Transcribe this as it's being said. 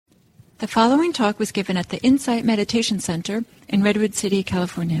The following talk was given at the Insight Meditation Center in Redwood City,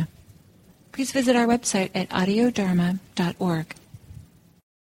 California. Please visit our website at audiodharma.org.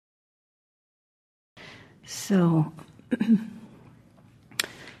 So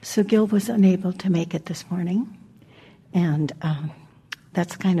Gil was unable to make it this morning, and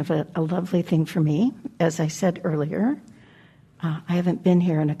that's kind of a lovely thing for me. As I said earlier, I haven't been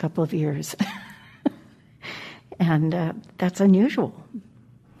here in a couple of years, and that's unusual.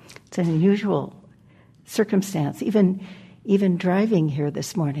 It's an unusual circumstance. Even driving here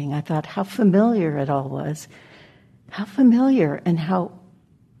this morning, I thought how familiar it all was. How familiar and how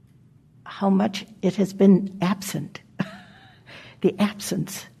much it has been absent. The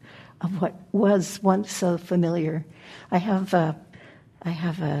absence of what was once so familiar. I have an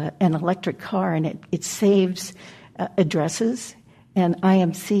electric car, and it saves addresses, and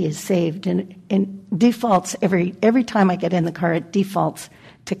IMC is saved and defaults every time I get in the car. It defaults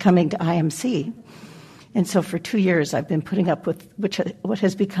to coming to IMC. And so for 2 years I've been putting up with what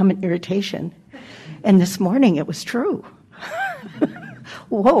has become an irritation. And this morning it was true.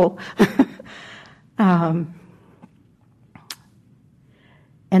 Whoa. And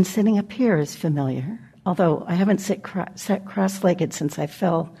sitting up here is familiar, although I haven't sat cross-legged since I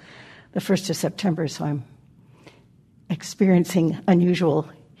fell the 1st of September, so I'm experiencing unusual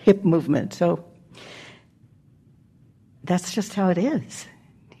hip movement. So that's just how it is.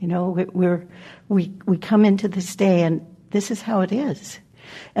 You know, we come into this day, and this is how it is.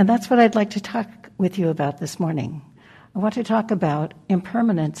 And that's what I'd like to talk with you about this morning. I want to talk about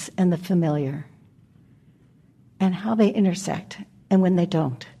impermanence and the familiar, and how they intersect and when they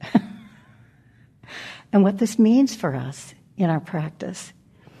don't, and what this means for us in our practice.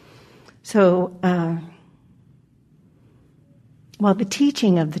 So, while the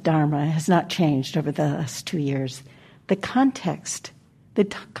teaching of the Dharma has not changed over the last 2 years, the context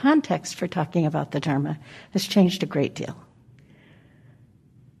for talking about the Dharma has changed a great deal.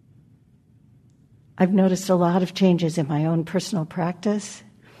 I've noticed a lot of changes in my own personal practice.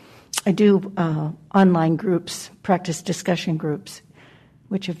 I do online groups, practice discussion groups,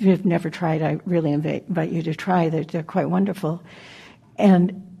 which if you've never tried, I really invite you to try. They're quite wonderful.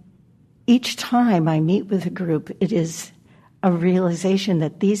 And each time I meet with a group, it is a realization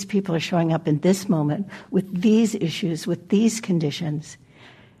that these people are showing up in this moment with these issues, with these conditions,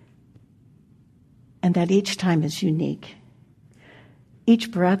 and that each time is unique.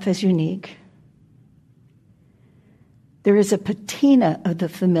 Each breath is unique. There is a patina of the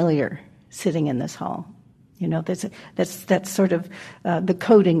familiar sitting in this hall. You know, that's sort of the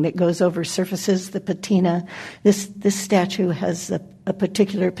coating that goes over surfaces, the patina. This statue has a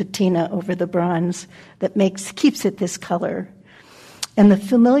particular patina over the bronze that keeps it this color. And the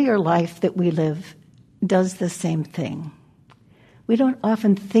familiar life that we live does the same thing. We don't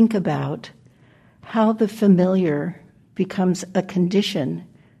often think about how the familiar becomes a condition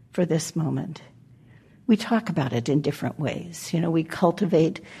for this moment. We talk about it in different ways. You know, we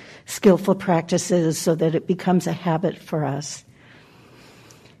cultivate skillful practices so that it becomes a habit for us.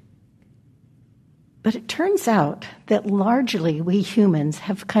 But it turns out that largely we humans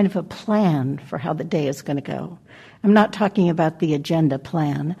have kind of a plan for how the day is going to go. I'm not talking about the agenda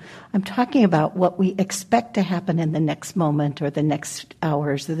plan. I'm talking about what we expect to happen in the next moment or the next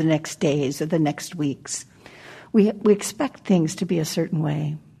hours or the next days or the next weeks. We expect things to be a certain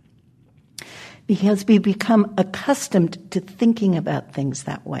way because we become accustomed to thinking about things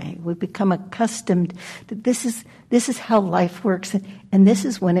that way. We become accustomed to this is how life works, and this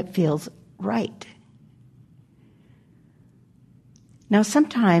is when it feels right. Now,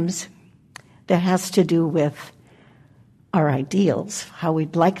 sometimes that has to do with our ideals, how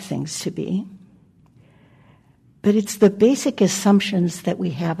we'd like things to be. But it's the basic assumptions that we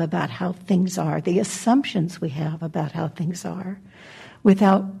have about how things are, the assumptions we have about how things are,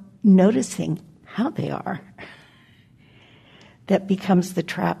 without noticing how they are, that becomes the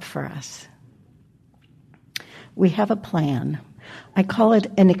trap for us. We have a plan. I call it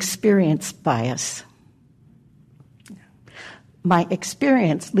an experience bias. My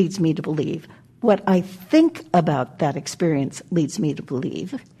experience leads me to believe. What I think about that experience leads me to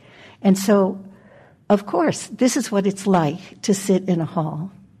believe. And so, of course, this is what it's like to sit in a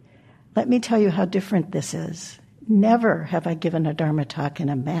hall. Let me tell you how different this is. Never have I given a Dharma talk in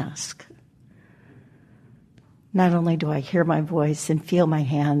a mask. Not only do I hear my voice and feel my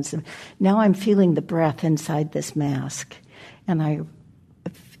hands, now I'm feeling the breath inside this mask. And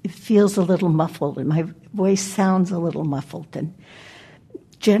it feels a little muffled, and my voice sounds a little muffled. And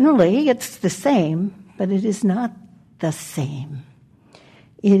generally, it's the same, but it is not the same.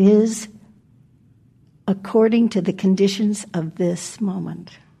 It is according to the conditions of this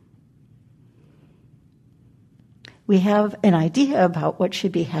moment. we have an idea about what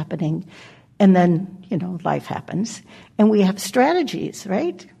should be happening, and then, life happens. And we have strategies,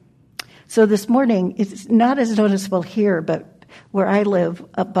 right? So this morning, it's not as noticeable here, but where I live,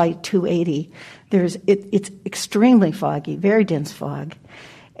 up by 280, it's extremely foggy, very dense fog.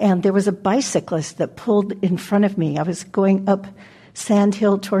 And there was a bicyclist that pulled in front of me. I was going up Sand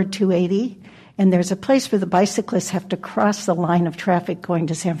Hill toward 280, and there's a place where the bicyclists have to cross the line of traffic going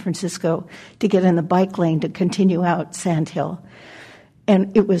to San Francisco to get in the bike lane to continue out Sand Hill.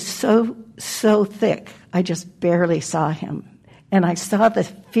 And it was so thick, I just barely saw him. And I saw the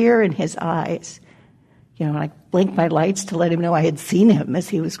fear in his eyes. And I blinked my lights to let him know I had seen him as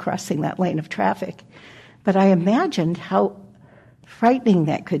he was crossing that lane of traffic. But I imagined how frightening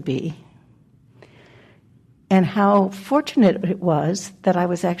that could be, and how fortunate it was that I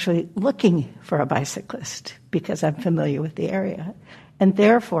was actually looking for a bicyclist because I'm familiar with the area, and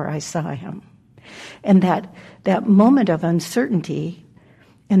therefore I saw him. And that moment of uncertainty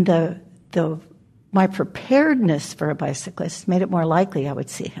and my preparedness for a bicyclist made it more likely I would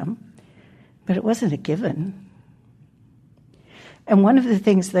see him, but it wasn't a given. And one of the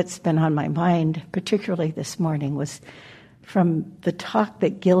things that's been on my mind, particularly this morning, was from the talk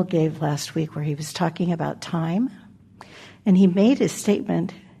that Gil gave last week where he was talking about time. And he made a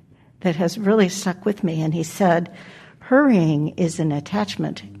statement that has really stuck with me. And he said, hurrying is an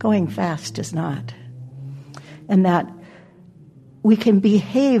attachment, going fast is not. And that we can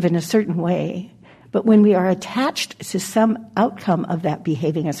behave in a certain way, but when we are attached to some outcome of that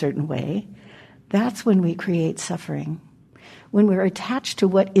behaving a certain way, that's when we create suffering. When we're attached to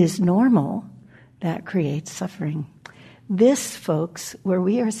what is normal, that creates suffering. This, folks, where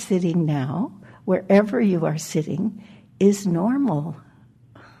we are sitting now, wherever you are sitting, is normal.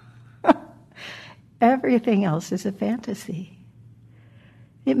 Everything else is a fantasy.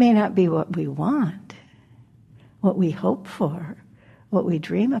 It may not be what we want, what we hope for, what we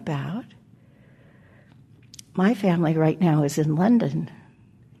dream about. My family right now is in London.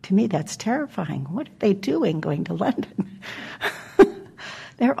 To me, that's terrifying. What are they doing going to London?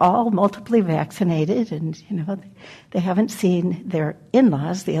 They're all multiply vaccinated, and they haven't seen their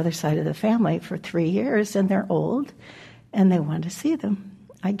in-laws, the other side of the family, for 3 years, and they're old, and they want to see them.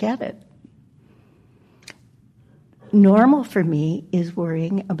 I get it. Normal for me is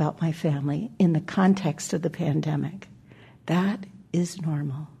worrying about my family in the context of the pandemic. That is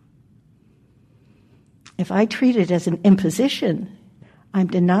normal. If I treat it as an imposition, I'm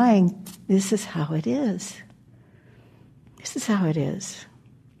denying this is how it is. This is how it is.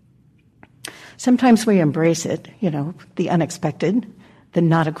 Sometimes we embrace it, the unexpected, the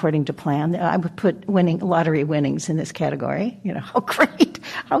not according to plan. I would put lottery winnings in this category. How great,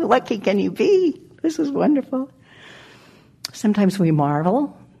 how lucky can you be? This is wonderful. Sometimes we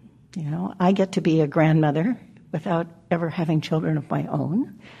marvel. I get to be a grandmother without ever having children of my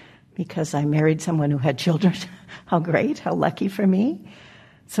own because I married someone who had children. How great, how lucky for me.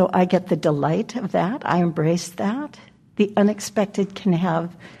 So I get the delight of that. I embrace that. The unexpected can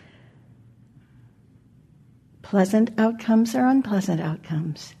have pleasant outcomes or unpleasant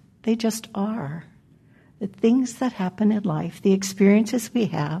outcomes. They just are. The things that happen in life, the experiences we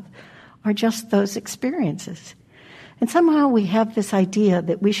have, are just those experiences. And somehow we have this idea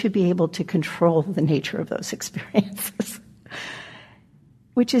that we should be able to control the nature of those experiences,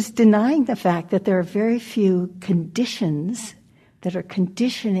 which is denying the fact that there are very few conditions that are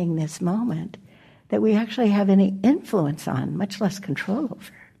conditioning this moment that we actually have any influence on, much less control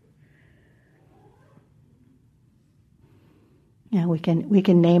over. We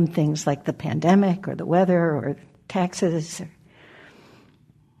can name things like the pandemic or the weather or taxes.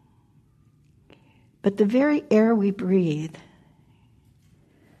 But the very air we breathe,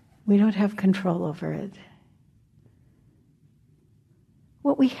 we don't have control over it.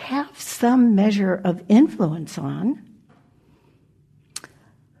 What we have some measure of influence on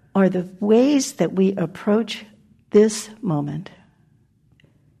are the ways that we approach this moment,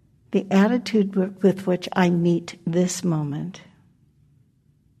 the attitude with which I meet this moment.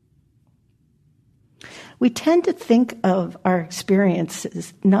 We tend to think of our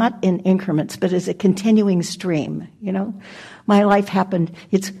experiences not in increments, but as a continuing stream. My life happened,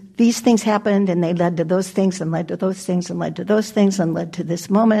 these things happened, and they led to those things, and led to those things, and led to those things, and led to this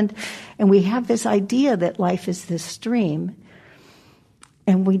moment. And we have this idea that life is this stream,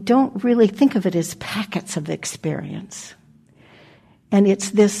 and we don't really think of it as packets of experience. And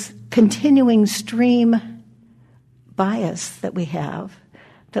it's this continuing stream bias that we have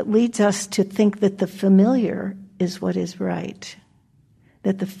that leads us to think that the familiar is what is right,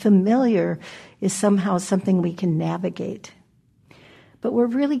 that the familiar is somehow something we can navigate. But we're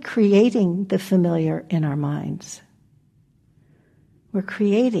really creating the familiar in our minds. We're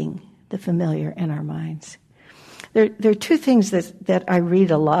creating the familiar in our minds. There are two things that I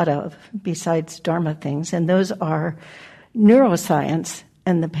read a lot of besides Dharma things, and those are neuroscience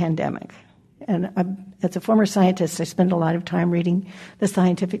and the pandemic. And as a former scientist, I spend a lot of time reading the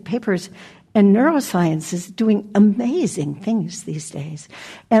scientific papers, and neuroscience is doing amazing things these days.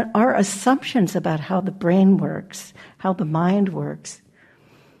 And our assumptions about how the brain works, how the mind works,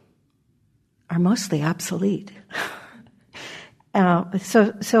 are mostly obsolete.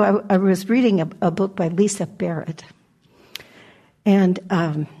 So I was reading a book by Lisa Barrett, and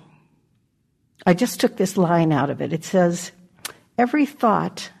I just took this line out of it. It says, every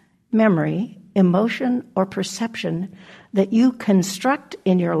thought, memory, emotion, or perception that you construct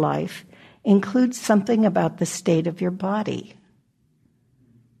in your life includes something about the state of your body.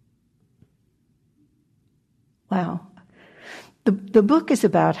 Wow. The book is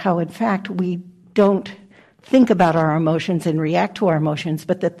about how, in fact, we don't think about our emotions and react to our emotions,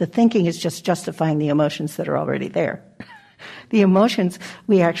 but that the thinking is just justifying the emotions that are already there. The emotions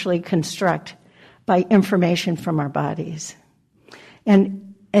we actually construct by information from our bodies.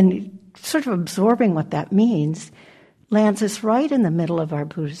 And sort of absorbing what that means lands us right in the middle of our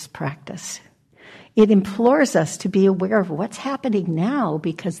Buddhist practice. It implores us to be aware of what's happening now,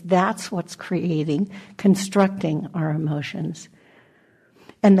 because that's what's constructing our emotions.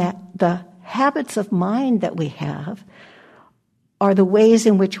 And that the habits of mind that we have are the ways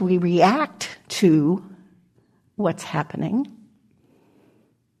in which we react to what's happening.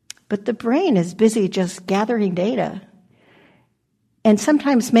 But the brain is busy just gathering data and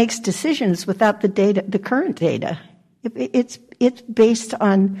sometimes makes decisions without the data, the current data. It's based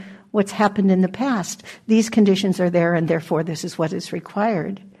on what's happened in the past. These conditions are there, and therefore this is what is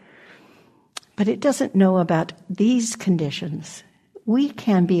required. But it doesn't know about these conditions. We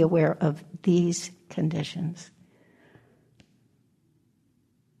can be aware of these conditions.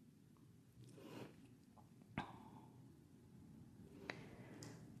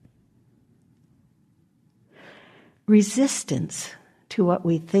 Resistance to what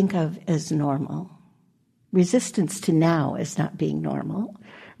we think of as normal. Resistance to now as not being normal.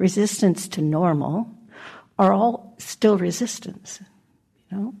 Resistance to normal are all still resistance.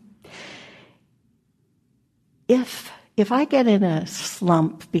 You know? If I get in a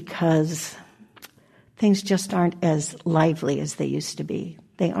slump because things just aren't as lively as they used to be,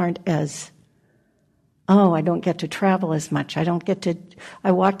 they aren't as, I don't get to travel as much. I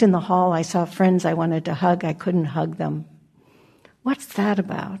walked in the hall, I saw friends I wanted to hug, I couldn't hug them. What's that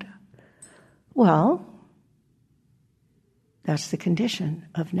about? Well, that's the condition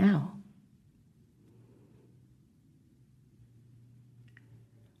of now.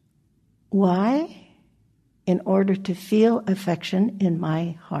 Why? In order to feel affection in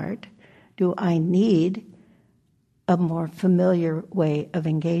my heart, do I need a more familiar way of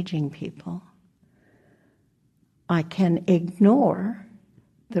engaging people? I can ignore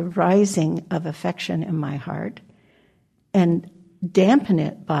the rising of affection in my heart and dampen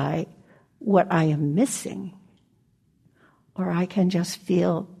it by what I am missing, or I can just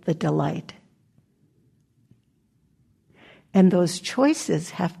feel the delight. And those choices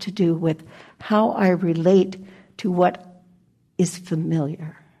have to do with how I relate to what is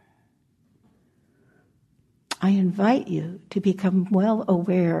familiar. I invite you to become well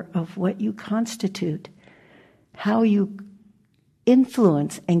aware of what you constitute, how you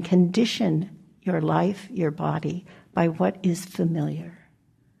influence and condition your life, your body, by what is familiar.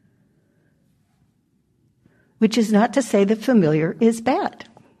 Which is not to say that familiar is bad.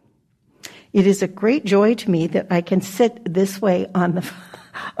 It is a great joy to me that I can sit this way on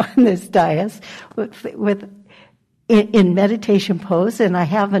this dais in meditation pose, and I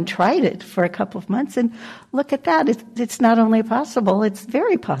haven't tried it for a couple of months. And look at that! It's not only possible; it's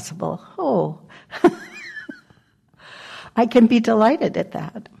very possible. Oh, I can be delighted at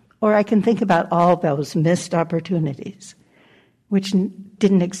that, or I can think about all those missed opportunities, which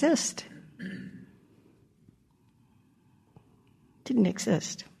didn't exist. Didn't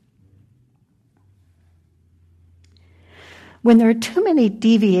exist. When there are too many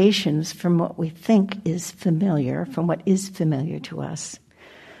deviations from what we think is familiar, from what is familiar to us,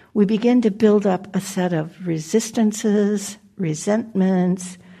 we begin to build up a set of resistances,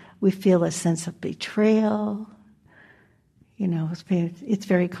 resentments. We feel a sense of betrayal. You know, it's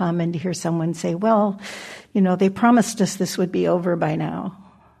very common to hear someone say, well, you know, they promised us this would be over by now.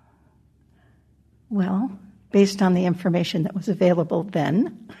 Well, based on the information that was available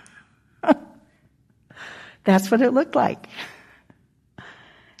then, that's what it looked like.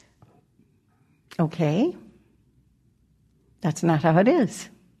 Okay, that's not how it is.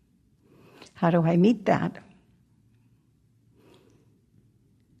 How do I meet that?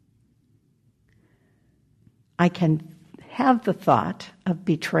 I can have the thought of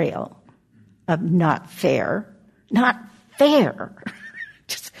betrayal, of not fair. Not fair.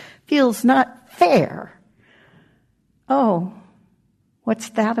 Just feels not fair. Oh, what's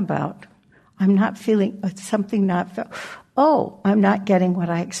that about? I'm not feeling something not fair. Oh, I'm not getting what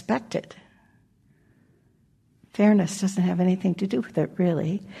I expected. Fairness doesn't have anything to do with it,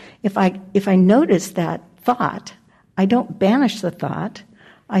 really. If I notice that thought, I don't banish the thought.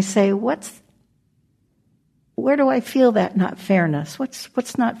 I say, where do I feel that not fairness?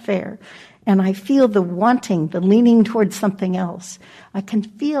 What's not fair? And I feel the wanting, the leaning towards something else. I can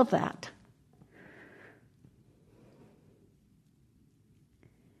feel that.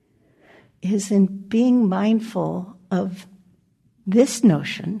 Is in being mindful of this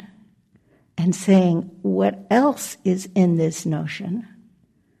notion and saying, what else is in this notion?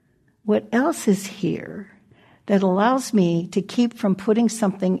 What else is here that allows me to keep from putting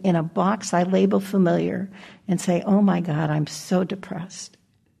something in a box I label familiar and say, oh my God, I'm so depressed.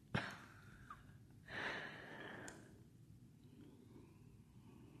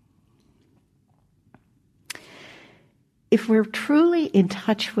 If we're truly in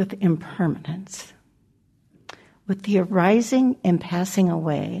touch with impermanence, with the arising and passing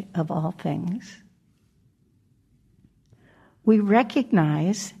away of all things, we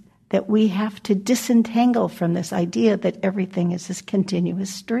recognize that we have to disentangle from this idea that everything is this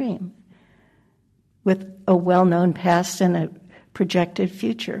continuous stream with a well-known past and a projected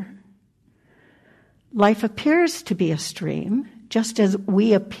future. Life appears to be a stream, just as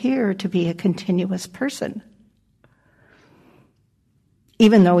we appear to be a continuous person.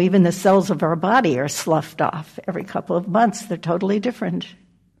 Even though even the cells of our body are sloughed off every couple of months, they're totally different.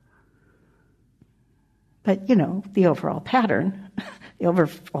 But, the overall pattern, the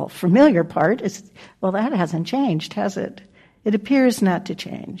overall familiar part is, well, that hasn't changed, has it? It appears not to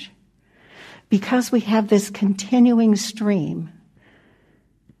change. Because we have this continuing stream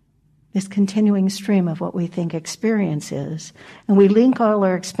of what we think experience is, and we link all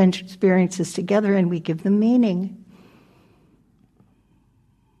our experiences together and we give them meaning.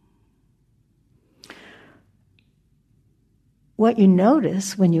 What you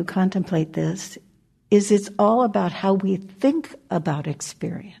notice when you contemplate this is it's all about how we think about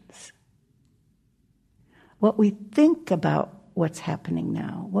experience. What we think about what's happening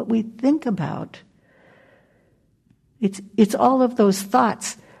now, what we think about. It's all of those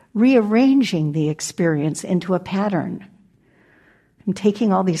thoughts rearranging the experience into a pattern. I'm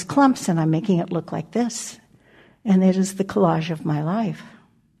taking all these clumps and I'm making it look like this. And it is the collage of my life.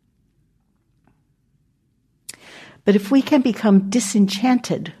 But if we can become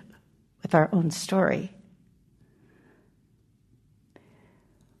disenchanted with our own story,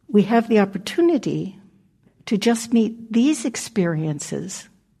 we have the opportunity to just meet these experiences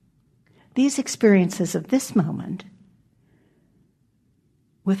of this moment,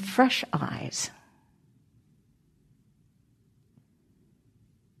 with fresh eyes.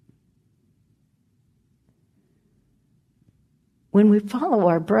 When we follow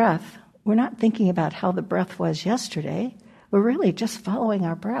our breath, we're not thinking about how the breath was yesterday. We're really just following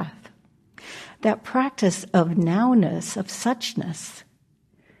our breath. That practice of nowness, of suchness,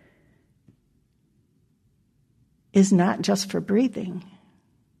 is not just for breathing.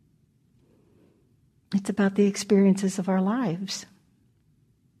 It's about the experiences of our lives.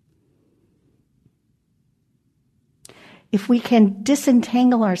 If we can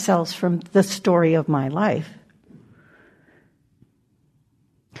disentangle ourselves from the story of my life,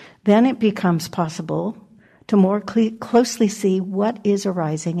 then it becomes possible to more closely see what is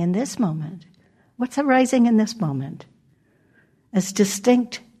arising in this moment. What's arising in this moment as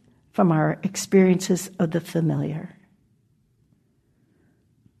distinct from our experiences of the familiar.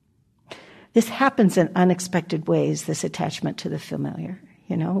 This happens in unexpected ways, this attachment to the familiar.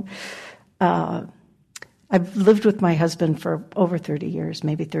 I've lived with my husband for over 30 years,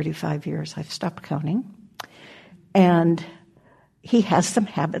 maybe 35 years. I've stopped counting. And he has some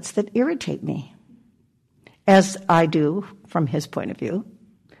habits that irritate me, as I do from his point of view.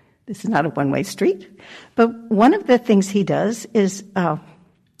 This is not a one-way street. But one of the things he does is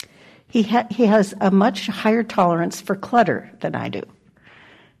he has a much higher tolerance for clutter than I do.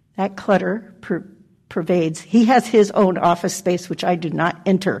 That clutter pervades. He has his own office space, which I do not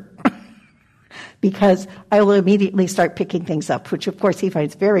enter, because I will immediately start picking things up, which of course he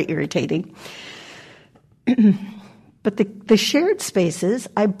finds very irritating. But the shared spaces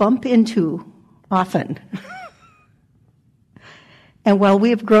I bump into often. And while we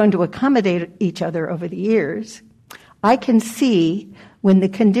have grown to accommodate each other over the years, I can see when the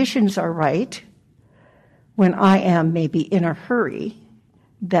conditions are right, when I am maybe in a hurry,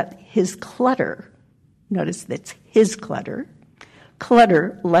 that his clutter Notice that's his clutter.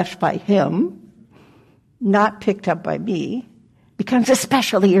 Clutter left by him, not picked up by me, becomes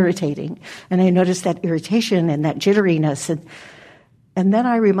especially irritating. And I notice that irritation and that jitteriness. And then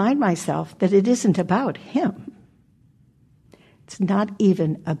I remind myself that it isn't about him. It's not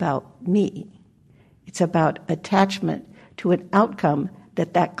even about me. It's about attachment to an outcome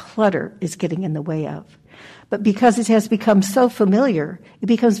that clutter is getting in the way of. But because it has become so familiar, it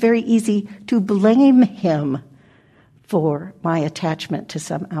becomes very easy to blame him for my attachment to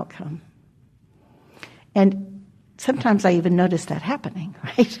some outcome. And sometimes I even notice that happening,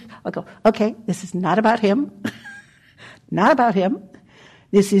 right? I'll go, okay, this is not about him. Not about him.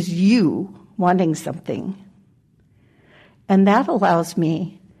 This is you wanting something. And that allows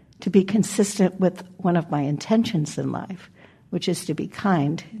me to be consistent with one of my intentions in life, which is to be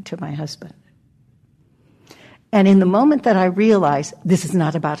kind to my husband. And in the moment that I realize this is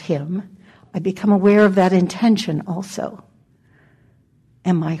not about him, I become aware of that intention also.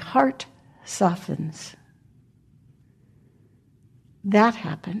 And my heart softens. That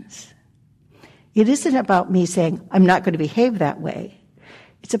happens. It isn't about me saying, I'm not going to behave that way.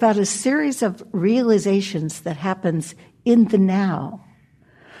 It's about a series of realizations that happens in the now.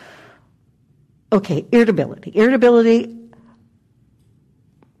 Okay, irritability. Irritability,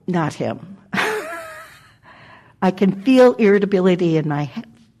 not him. I can feel irritability in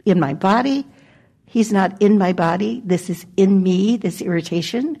my body. He's not in my body. This is in me, this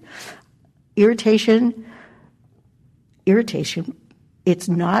irritation. Irritation. It's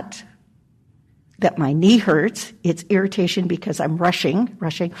not that my knee hurts. It's irritation because I'm rushing.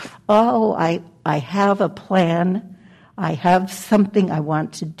 Oh, I have a plan. I have something I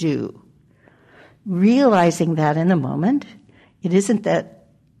want to do. Realizing that in the moment, it isn't that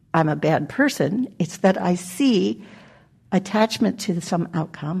I'm a bad person. It's that I see attachment to some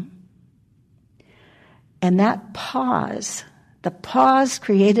outcome. And that pause, the pause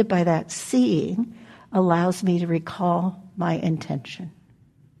created by that seeing, allows me to recall my intention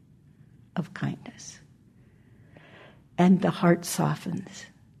of kindness. And the heart softens.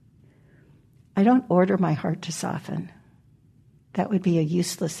 I don't order my heart to soften. That would be a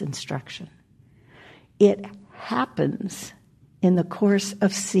useless instruction. It happens in the course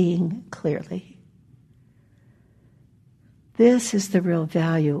of seeing clearly. This is the real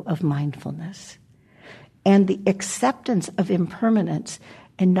value of mindfulness and the acceptance of impermanence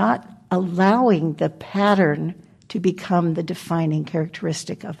and not allowing the pattern to become the defining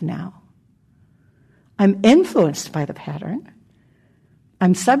characteristic of now. I'm influenced by the pattern.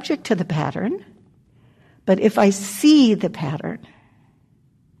 I'm subject to the pattern. But if I see the pattern,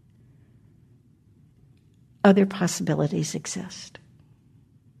 other possibilities exist.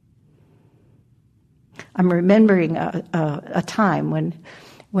 I'm remembering a time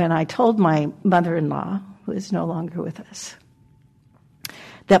when I told my mother-in-law, who is no longer with us,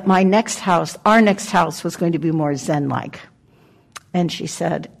 that our next house was going to be more Zen-like. And she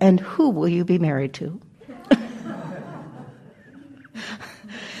said, "And who will you be married to?"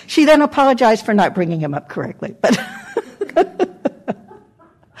 She then apologized for not bringing him up correctly. But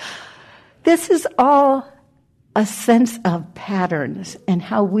this is all a sense of patterns and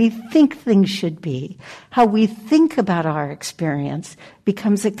how we think things should be, how we think about our experience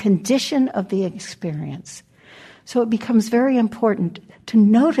becomes a condition of the experience. So it becomes very important to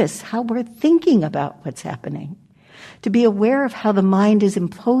notice how we're thinking about what's happening, to be aware of how the mind is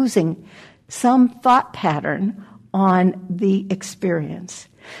imposing some thought pattern on the experience,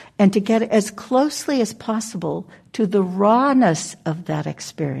 and to get as closely as possible to the rawness of that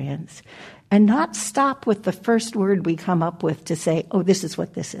experience, and not stop with the first word we come up with to say, oh, this is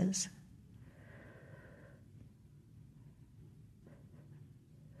what this is.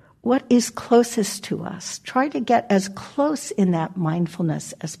 What is closest to us? Try to get as close in that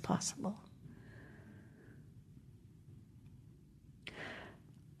mindfulness as possible.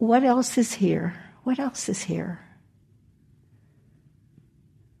 What else is here? What else is here?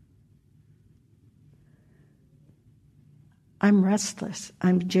 I'm restless.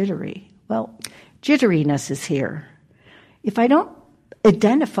 I'm jittery. Well, jitteriness is here. If I don't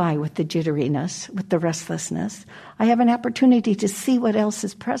identify with the jitteriness, with the restlessness, I have an opportunity to see what else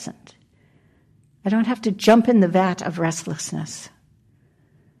is present. I don't have to jump in the vat of restlessness.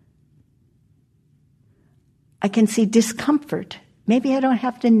 I can see discomfort. Maybe I don't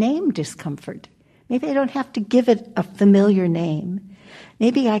have to name discomfort. Maybe I don't have to give it a familiar name.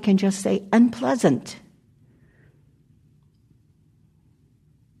 Maybe I can just say unpleasant.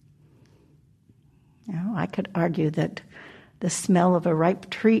 Now, I could argue that the smell of a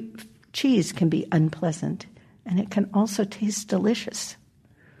ripe cheese can be unpleasant, and it can also taste delicious.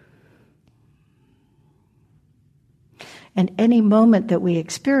 And any moment that we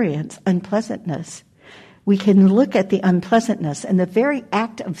experience unpleasantness, we can look at the unpleasantness, and the very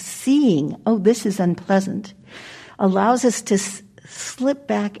act of seeing, oh, this is unpleasant, allows us to slip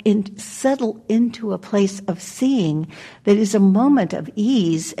back and settle into a place of seeing that is a moment of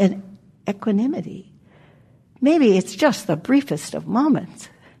ease and equanimity. Maybe it's just the briefest of moments,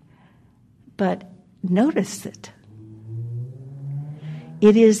 but notice it.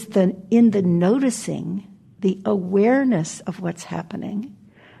 It is in the noticing, the awareness of what's happening,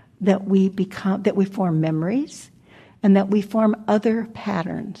 that we form memories and that we form other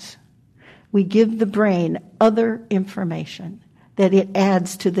patterns. We give the brain other information, that it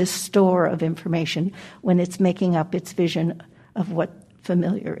adds to this store of information when it's making up its vision of what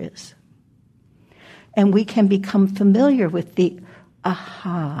familiar is. And we can become familiar with the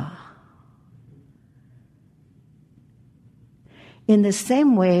aha. In the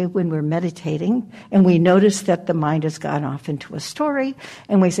same way, when we're meditating and we notice that the mind has gone off into a story,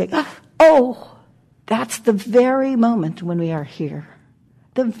 and we say, oh, that's the very moment when we are here.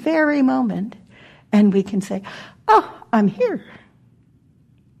 The very moment. And we can say, oh, I'm here.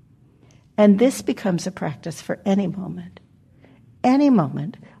 And this becomes a practice for any moment. Any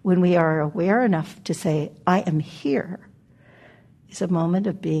moment when we are aware enough to say, I am here, is a moment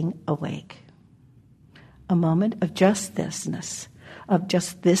of being awake. A moment of just thisness, of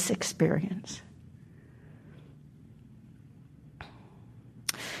just this experience.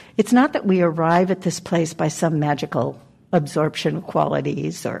 It's not that we arrive at this place by some magical absorption of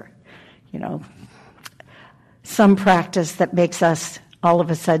qualities or, some practice that makes us all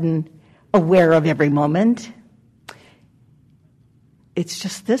of a sudden aware of every moment. It's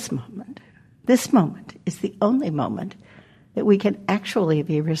just this moment. This moment is the only moment that we can actually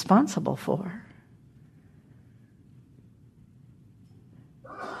be responsible for.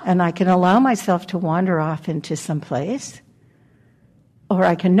 And I can allow myself to wander off into some place, or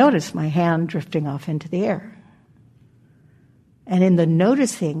I can notice my hand drifting off into the air. And in the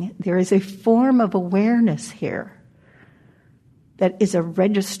noticing, there is a form of awareness here that is a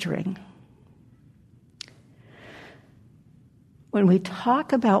registering. When we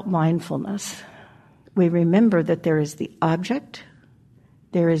talk about mindfulness, we remember that there is the object,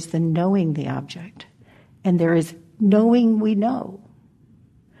 there is the knowing the object, and there is knowing we know.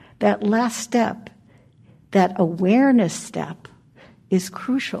 That last step, that awareness step, is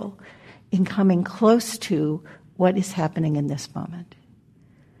crucial in coming close to what is happening in this moment.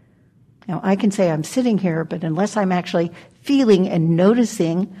 Now, I can say I'm sitting here, but unless I'm actually feeling and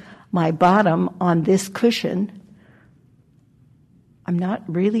noticing my bottom on this cushion, I'm not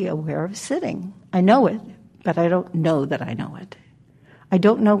really aware of sitting. I know it, but I don't know that I know it. I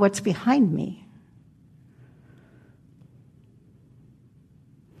don't know what's behind me.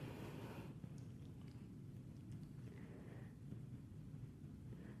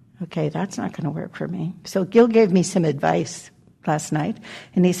 Okay, that's not going to work for me. So Gil gave me some advice last night,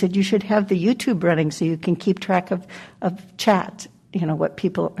 and he said you should have the YouTube running so you can keep track of chat, what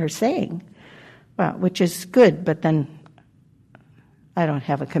people are saying. Well, which is good, but then I don't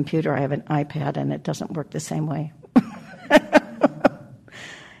have a computer, I have an iPad, and it doesn't work the same way.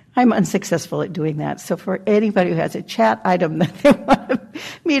 I'm unsuccessful at doing that. So for anybody who has a chat item that they want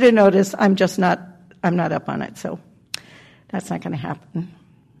me to notice, I'm not up on it. So that's not going to happen.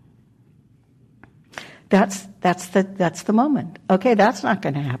 That's the moment. Okay, that's not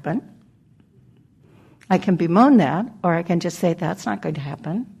going to happen. I can bemoan that, or I can just say that's not going to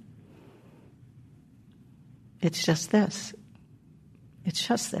happen. It's just this. It's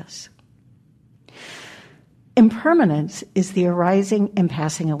just this. Impermanence is the arising and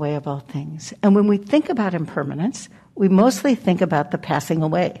passing away of all things. And when we think about impermanence, we mostly think about the passing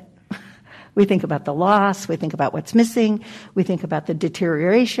away. We think about the loss, we think about what's missing, we think about the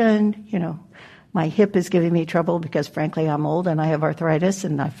deterioration, My hip is giving me trouble because, frankly, I'm old and I have arthritis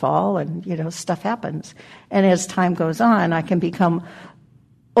and I fall and, stuff happens. And as time goes on, I can become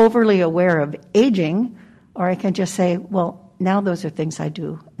overly aware of aging, or I can just say, well, now those are things I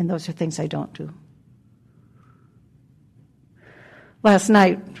do and those are things I don't do. Last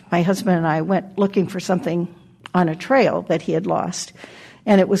night, my husband and I went looking for something on a trail that he had lost.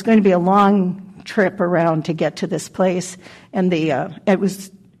 And it was going to be a long trip around to get to this place. And it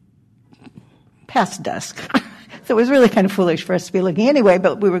was past dusk. So it was really kind of foolish for us to be looking anyway,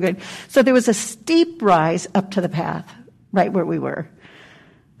 but we were good. So there was a steep rise up to the path, right where we were.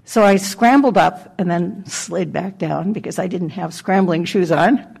 So I scrambled up and then slid back down because I didn't have scrambling shoes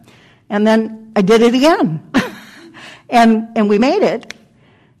on. And then I did it again. and we made it,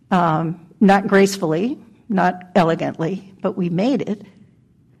 not gracefully, not elegantly, but we made it.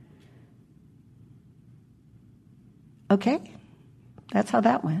 Okay, that's how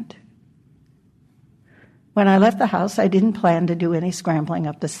that went. When I left the house, I didn't plan to do any scrambling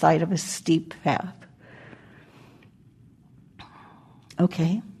up the side of a steep path.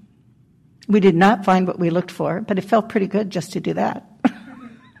 Okay. We did not find what we looked for, but it felt pretty good just to do that.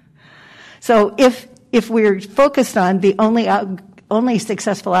 So if we're focused on the only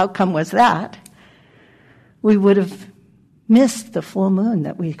successful outcome was that, we would have missed the full moon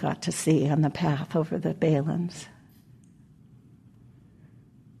that we got to see on the path over the Baylands.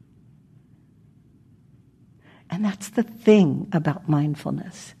 And that's the thing about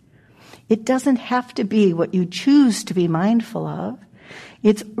mindfulness. It doesn't have to be what you choose to be mindful of.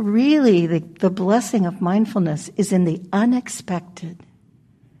 It's really the blessing of mindfulness is in the unexpected.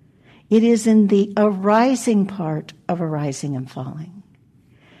 It is in the arising part of arising and falling.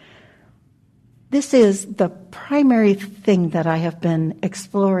 This is the primary thing that I have been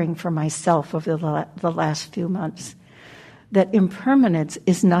exploring for myself over the last few months. That impermanence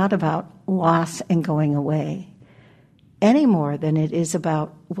is not about loss and going away, any more than it is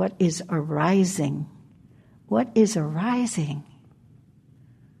about what is arising. What is arising?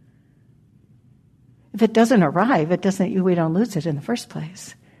 If it doesn't arrive, we don't lose it in the first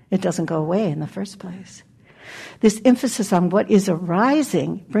place. It doesn't go away in the first place. This emphasis on what is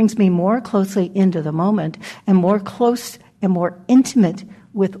arising brings me more closely into the moment and more close and more intimate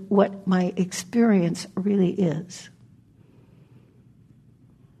with what my experience really is.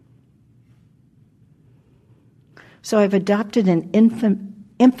 So I've adopted an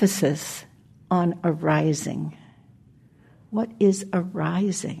emphasis on arising. What is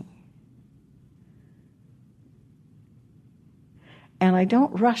arising? And I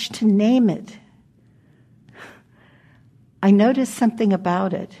don't rush to name it. I notice something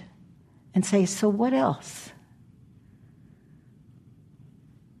about it and say, so what else?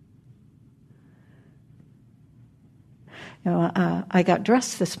 I got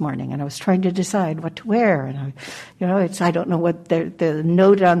dressed this morning and I was trying to decide what to wear. And I don't know what the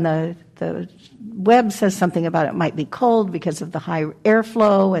note on the web says something about it might be cold because of the high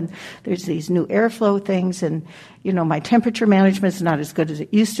airflow, and there's these new airflow things, and my temperature management is not as good as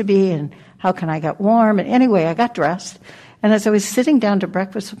it used to be, and how can I get warm? And anyway, I got dressed, and as I was sitting down to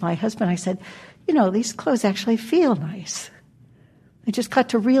breakfast with my husband, I said, these clothes actually feel nice. I just got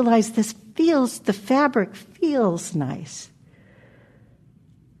to realize the fabric feels nice.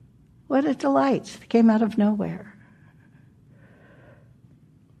 What a delight. It came out of nowhere.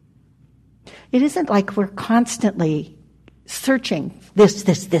 It isn't like we're constantly searching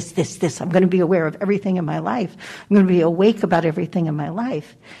this. I'm going to be aware of everything in my life. I'm going to be awake about everything in my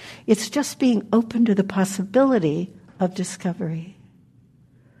life. It's just being open to the possibility of discovery.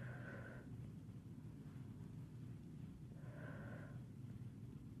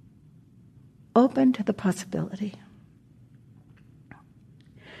 Open to the possibility.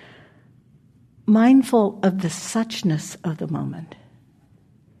 Mindful of the suchness of the moment.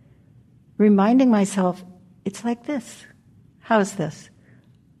 Reminding myself, it's like this. How's this?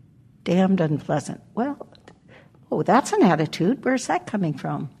 Damned unpleasant. Well, that's an attitude. Where's that coming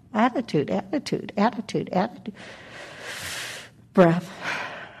from? Attitude. Breath.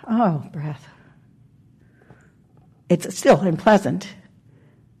 Oh, breath. It's still unpleasant.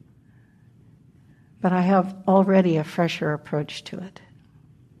 But I have already a fresher approach to it,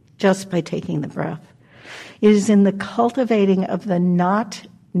 just by taking the breath. It is in the cultivating of the not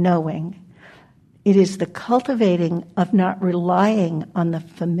knowing. It is the cultivating of not relying on the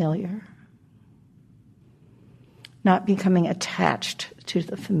familiar, not becoming attached to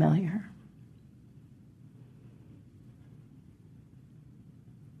the familiar.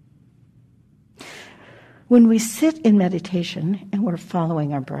 When we sit in meditation and we're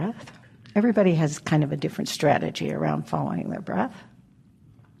following our breath, everybody has kind of a different strategy around following their breath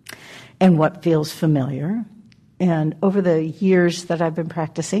and what feels familiar. And over the years that I've been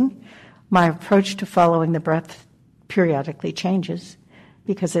practicing, my approach to following the breath periodically changes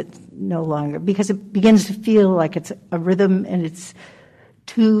because it begins to feel like it's a rhythm and it's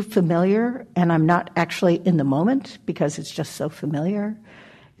too familiar, and I'm not actually in the moment because it's just so familiar.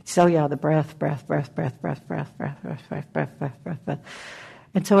 So the breath.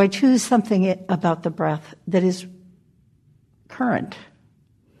 And so I choose something about the breath that is current.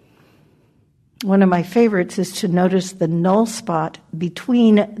 One of my favorites is to notice the null spot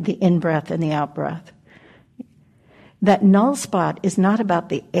between the in-breath and the out-breath. That null spot is not about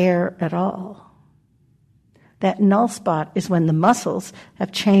the air at all. That null spot is when the muscles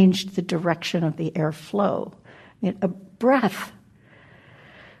have changed the direction of the airflow. A breath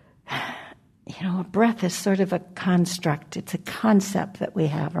is sort of a construct. It's a concept that we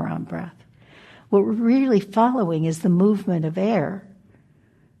have around breath. What we're really following is the movement of air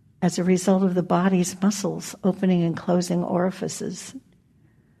as a result of the body's muscles opening and closing orifices.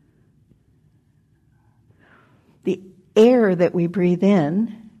 The air that we breathe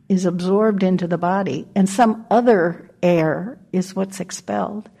in is absorbed into the body, and some other air is what's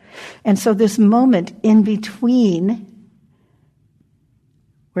expelled. And so this moment in between,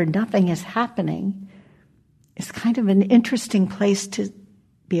 where nothing is happening, is kind of an interesting place to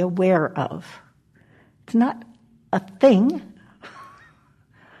be aware of. It's not a thing.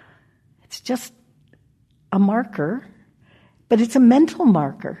 It's just a marker, but it's a mental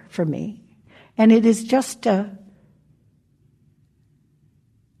marker for me. And it is just a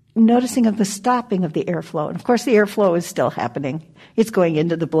noticing of the stopping of the airflow. And of course, the airflow is still happening. It's going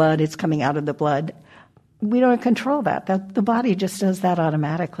into the blood. It's coming out of the blood. We don't control that. The body just does that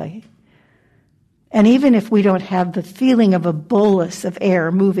automatically. And even if we don't have the feeling of a bolus of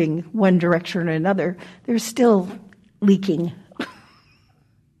air moving one direction or another, there's still leaking.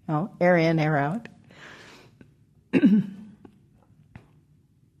 Air in, air out.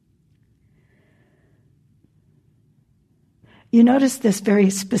 You notice this very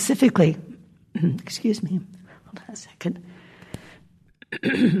specifically. Excuse me. Hold on a second.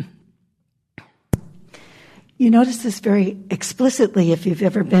 You notice this very explicitly if you've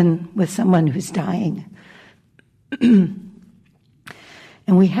ever been with someone who's dying. And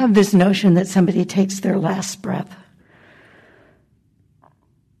we have this notion that somebody takes their last breath.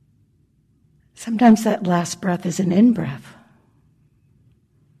 Sometimes that last breath is an in-breath.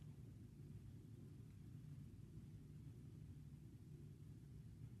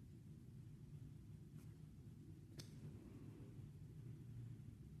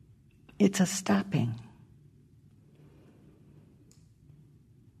 It's a stopping.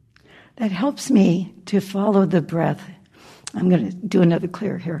 That helps me to follow the breath. I'm going to do another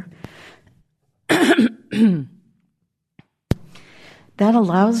clear here. That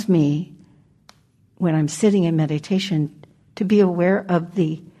allows me, when I'm sitting in meditation, to be aware of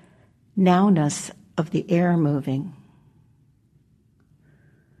the nowness of the air moving.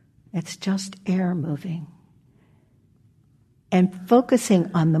 It's just air moving. And focusing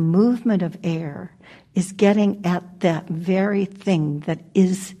on the movement of air is getting at that very thing that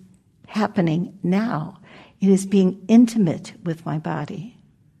is happening now. It is being intimate with my body,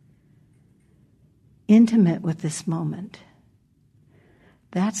 intimate with this moment.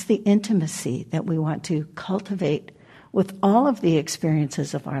 That's the intimacy that we want to cultivate with all of the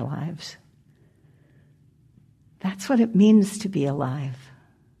experiences of our lives. That's what it means to be alive.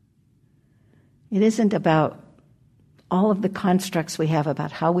 It isn't about all of the constructs we have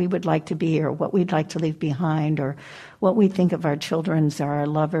about how we would like to be or what we'd like to leave behind or what we think of our children's or our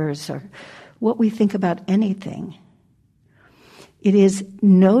lovers or what we think about anything. It is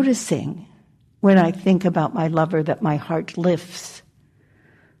noticing when I think about my lover that my heart lifts.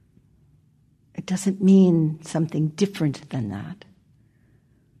 It doesn't mean something different than that.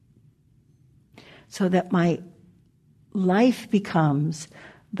 So that my life becomes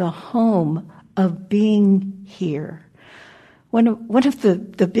the home of being here. One of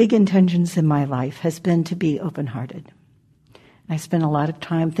the big intentions in my life has been to be open-hearted. I spent a lot of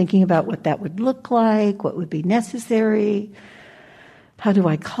time thinking about what that would look like, what would be necessary, how do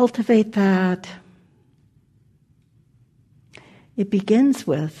I cultivate that? It begins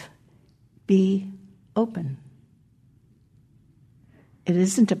with be open. It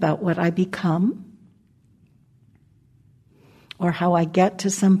isn't about what I become or how I get to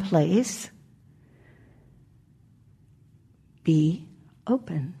some place. Be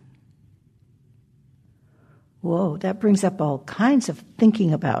open. Whoa, that brings up all kinds of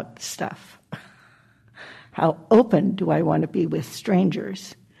thinking about stuff. How open do I want to be with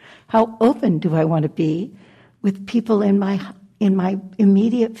strangers? How open do I want to be with people in my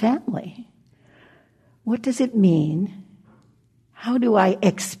immediate family? What does it mean? How do I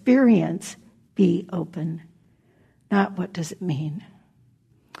experience be open? Not what does it mean?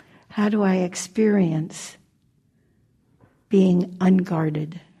 How do I experience being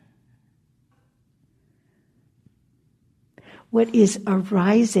unguarded? What is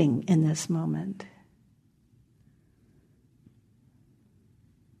arising in this moment?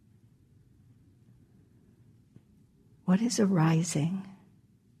 What is arising?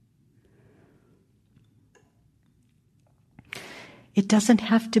 It doesn't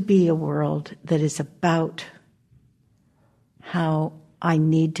have to be a world that is about how I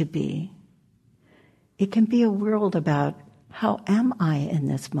need to be. It can be a world about how am I in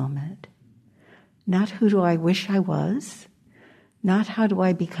this moment? Not who do I wish I was, not how do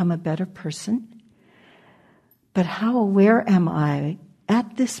I become a better person, but how aware am I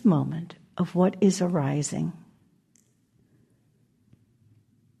at this moment of what is arising.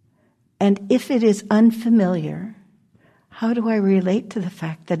 And if it is unfamiliar, how do I relate to the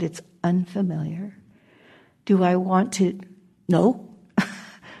fact that it's unfamiliar? Do I want to know?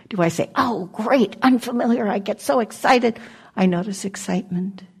 Do I say, oh, great, unfamiliar, I get so excited? I notice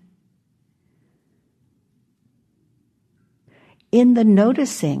excitement. In the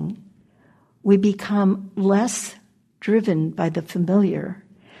noticing, we become less driven by the familiar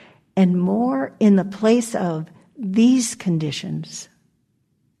and more in the place of these conditions.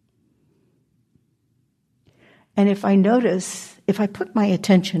 And if I notice, if I put my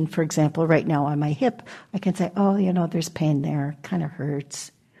attention, for example, right now on my hip, I can say, oh, there's pain there, kind of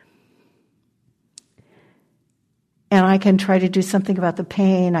hurts. And I can try to do something about the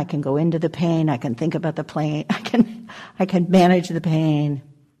pain. I can go into the pain. I can think about the pain. I can manage the pain.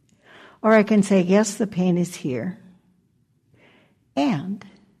 Or I can say, yes, the pain is here. And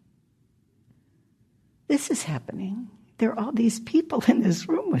this is happening. There are all these people in this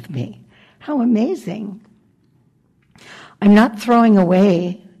room with me. How amazing. I'm not throwing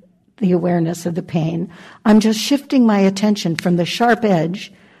away the awareness of the pain. I'm just shifting my attention from the sharp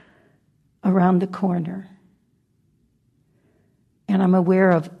edge around the corner. And I'm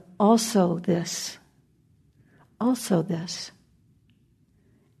aware of also this,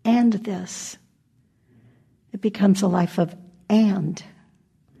 and this. It becomes a life of and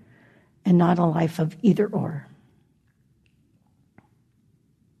not a life of either or.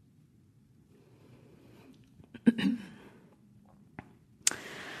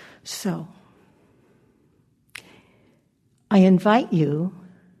 So, I invite you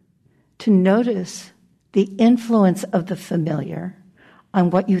to notice the influence of the familiar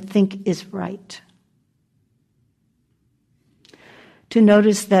on what you think is right. To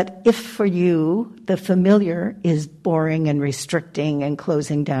notice that if for you the familiar is boring and restricting and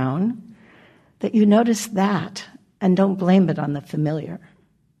closing down, that you notice that and don't blame it on the familiar.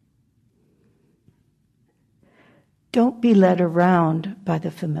 Don't be led around by the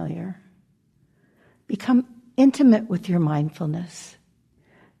familiar. Become intimate with your mindfulness.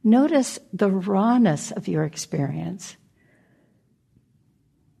 Notice the rawness of your experience.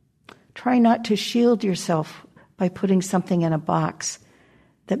 Try not to shield yourself by putting something in a box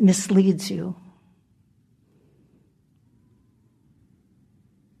that misleads you.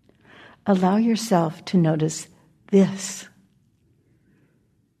 Allow yourself to notice this.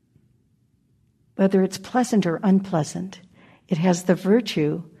 Whether it's pleasant or unpleasant, it has the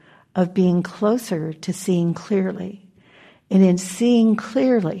virtue of being closer to seeing clearly. And in seeing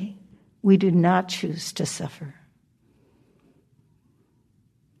clearly, we do not choose to suffer.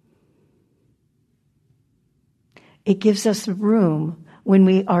 It gives us room when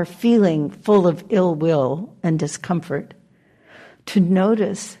we are feeling full of ill will and discomfort to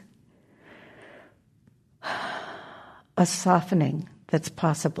notice a softening that's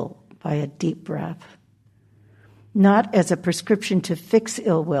possible by a deep breath. Not as a prescription to fix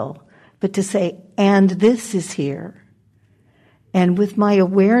ill will, but to say, and this is here. And with my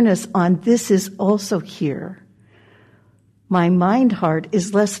awareness on this is also here, my mind heart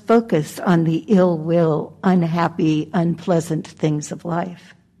is less focused on the ill will, unhappy, unpleasant things of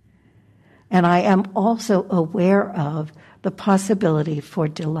life. And I am also aware of the possibility for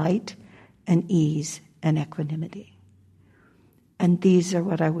delight and ease and equanimity. And these are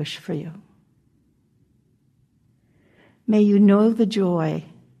what I wish for you. May you know the joy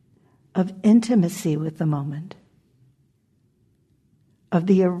of intimacy with the moment, of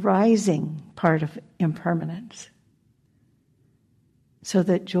the arising part of impermanence, so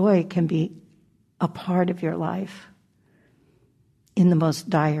that joy can be a part of your life in the most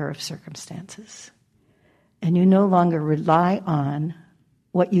dire of circumstances. And you no longer rely on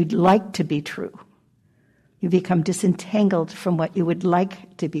what you'd like to be true. You become disentangled from what you would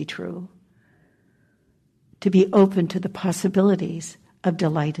like to be true, to be open to the possibilities of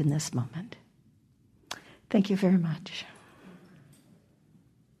delight in this moment. Thank you very much.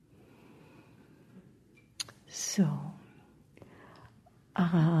 So,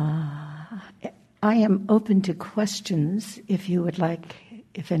 I am open to questions if you would like,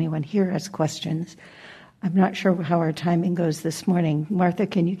 if anyone here has questions. I'm not sure how our timing goes this morning. Martha,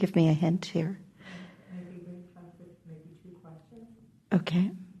 can you give me a hint here? Maybe 2 questions.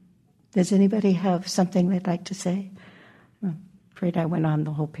 Okay. Does anybody have something they'd like to say? I'm afraid I went on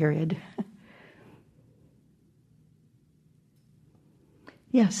the whole period.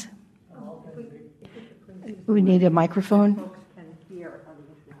 Yes. We need a microphone. Folks can hear on the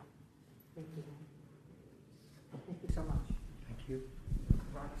issue. Thank you. Thank you so much. Thank you.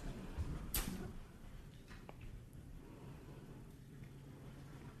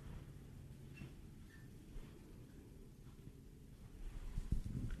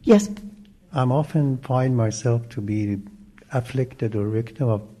 Yes? I'm often find myself to be afflicted or victim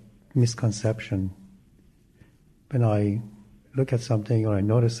of misconception. When I look at something or I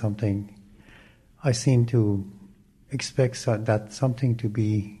notice something, I seem to expect that something to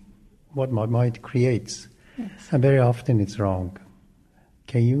be what my mind creates. Yes. And very often it's wrong.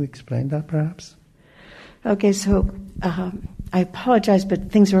 Can you explain that perhaps? Okay, so I apologize,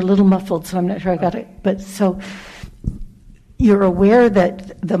 but things are a little muffled, so I'm not sure I got it. But so you're aware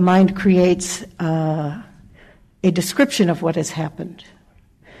that the mind creates a description of what has happened.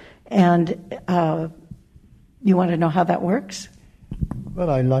 And you want to know how that works? Well,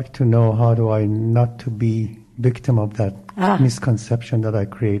 I'd like to know how do I not to be victim of that misconception that I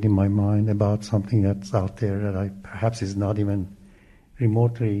create in my mind about something that's out there that I perhaps is not even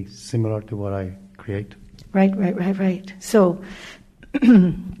remotely similar to what I create. Right. So,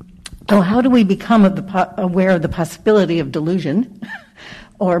 how do we become aware of the possibility of delusion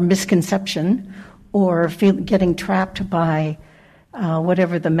or misconception or getting trapped by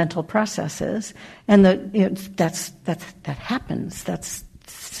whatever the mental process is? And that happens. That's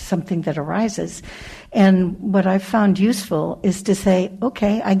something that arises. And what I've found useful is to say,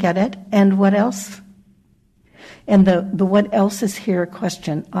 okay, I get it, and what else? And the what else is here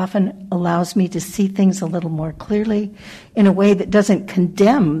question often allows me to see things a little more clearly in a way that doesn't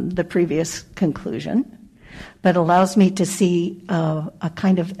condemn the previous conclusion, but allows me to see a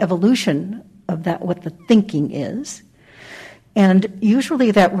kind of evolution of that, what the thinking is. And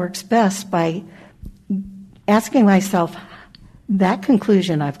usually that works best by asking myself, that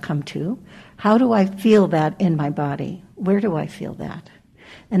conclusion I've come to, how do I feel that in my body? Where do I feel that?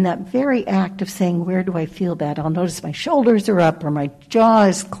 And that very act of saying, where do I feel that? I'll notice my shoulders are up, or my jaw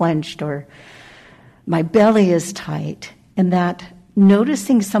is clenched, or my belly is tight. And that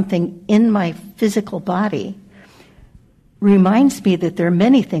noticing something in my physical body reminds me that there are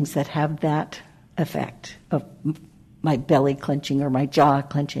many things that have that effect of my belly clenching or my jaw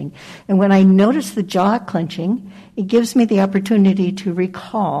clenching. And when I notice the jaw clenching, it gives me the opportunity to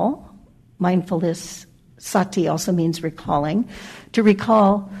recall. Mindfulness, sati also means recalling, to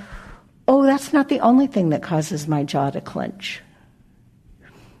recall, oh, that's not the only thing that causes my jaw to clench.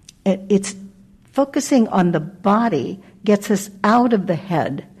 It's focusing on the body gets us out of the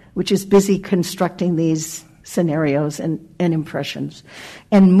head, which is busy constructing these scenarios and impressions,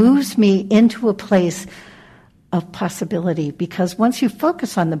 and moves me into a place of possibility, because once you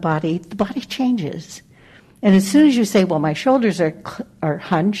focus on the body changes. And as soon as you say, well, my shoulders are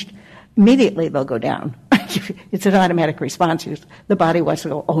hunched, immediately they'll go down. It's an automatic response. The body wants to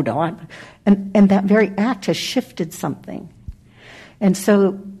go, oh no, and that very act has shifted something. And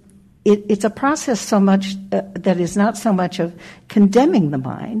so it's a process so much that is not so much of condemning the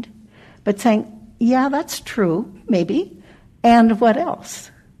mind, but saying, yeah, that's true, maybe, and what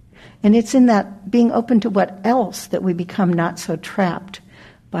else? And it's in that being open to what else that we become not so trapped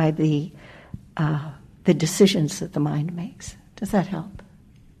by the decisions that the mind makes. Does that help?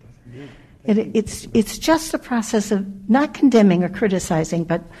 It's just a process of not condemning or criticizing,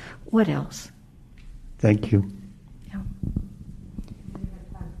 but what else? Thank you. Yeah.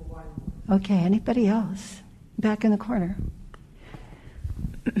 Okay, anybody else? Back in the corner.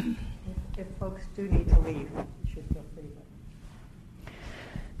 If folks do need to leave, you should feel free.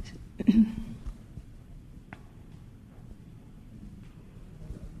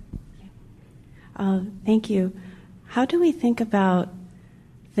 Thank you. How do we think about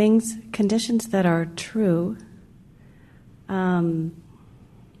conditions that are true, that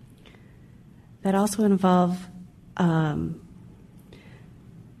also involve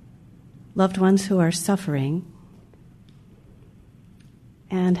loved ones who are suffering,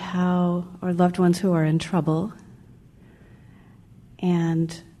 or loved ones who are in trouble,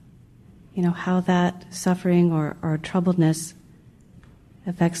 and how that suffering or troubledness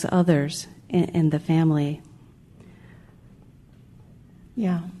affects others in the family?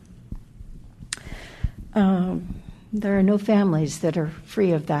 Yeah. There are no families that are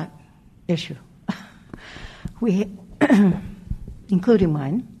free of that issue. We, including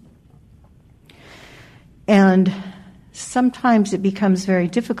mine. And sometimes it becomes very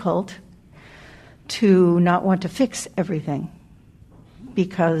difficult to not want to fix everything,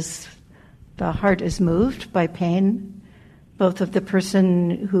 because the heart is moved by pain, both of the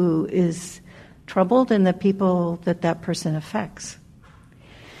person who is troubled and the people that person affects.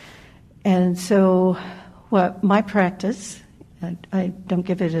 And so what my practice, I don't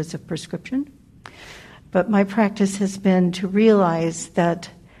give it as a prescription, but my practice has been to realize that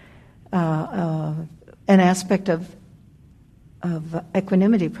an aspect of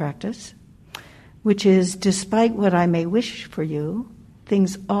equanimity practice, which is, despite what I may wish for you,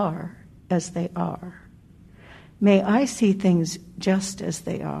 things are as they are. May I see things just as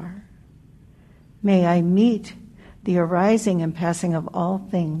they are. May I meet the arising and passing of all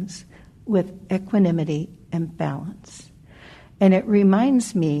things with equanimity and balance. And it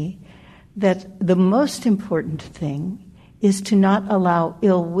reminds me that the most important thing is to not allow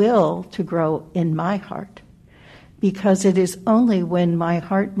ill will to grow in my heart, because it is only when my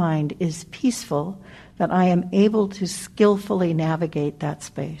heart mind is peaceful that I am able to skillfully navigate that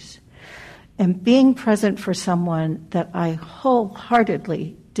space. And being present for someone that I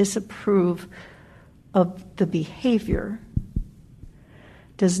wholeheartedly disapprove of the behavior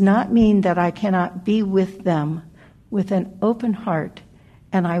does not mean that I cannot be with them with an open heart,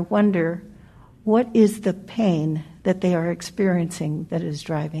 and I wonder, what is the pain that they are experiencing that is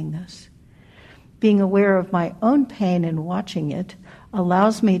driving this? Being aware of my own pain and watching it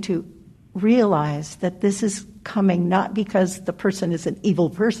allows me to realize that this is coming not because the person is an evil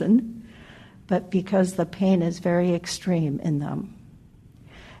person, but because the pain is very extreme in them.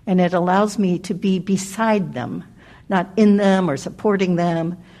 And it allows me to be beside them, not in them or supporting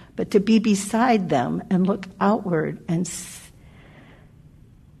them, but to be beside them and look outward and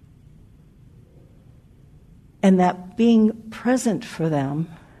that being present for them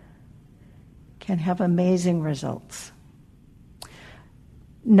can have amazing results.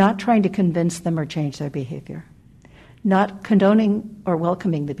 Not trying to convince them or change their behavior. Not condoning or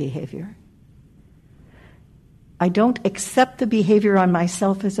welcoming the behavior. I don't accept the behavior on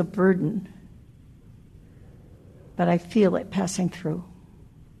myself as a burden, but I feel it passing through.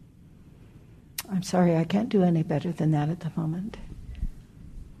 I'm sorry, I can't do any better than that at the moment.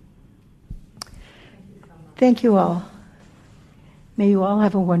 Thank you all. May you all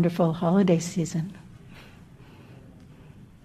have a wonderful holiday season.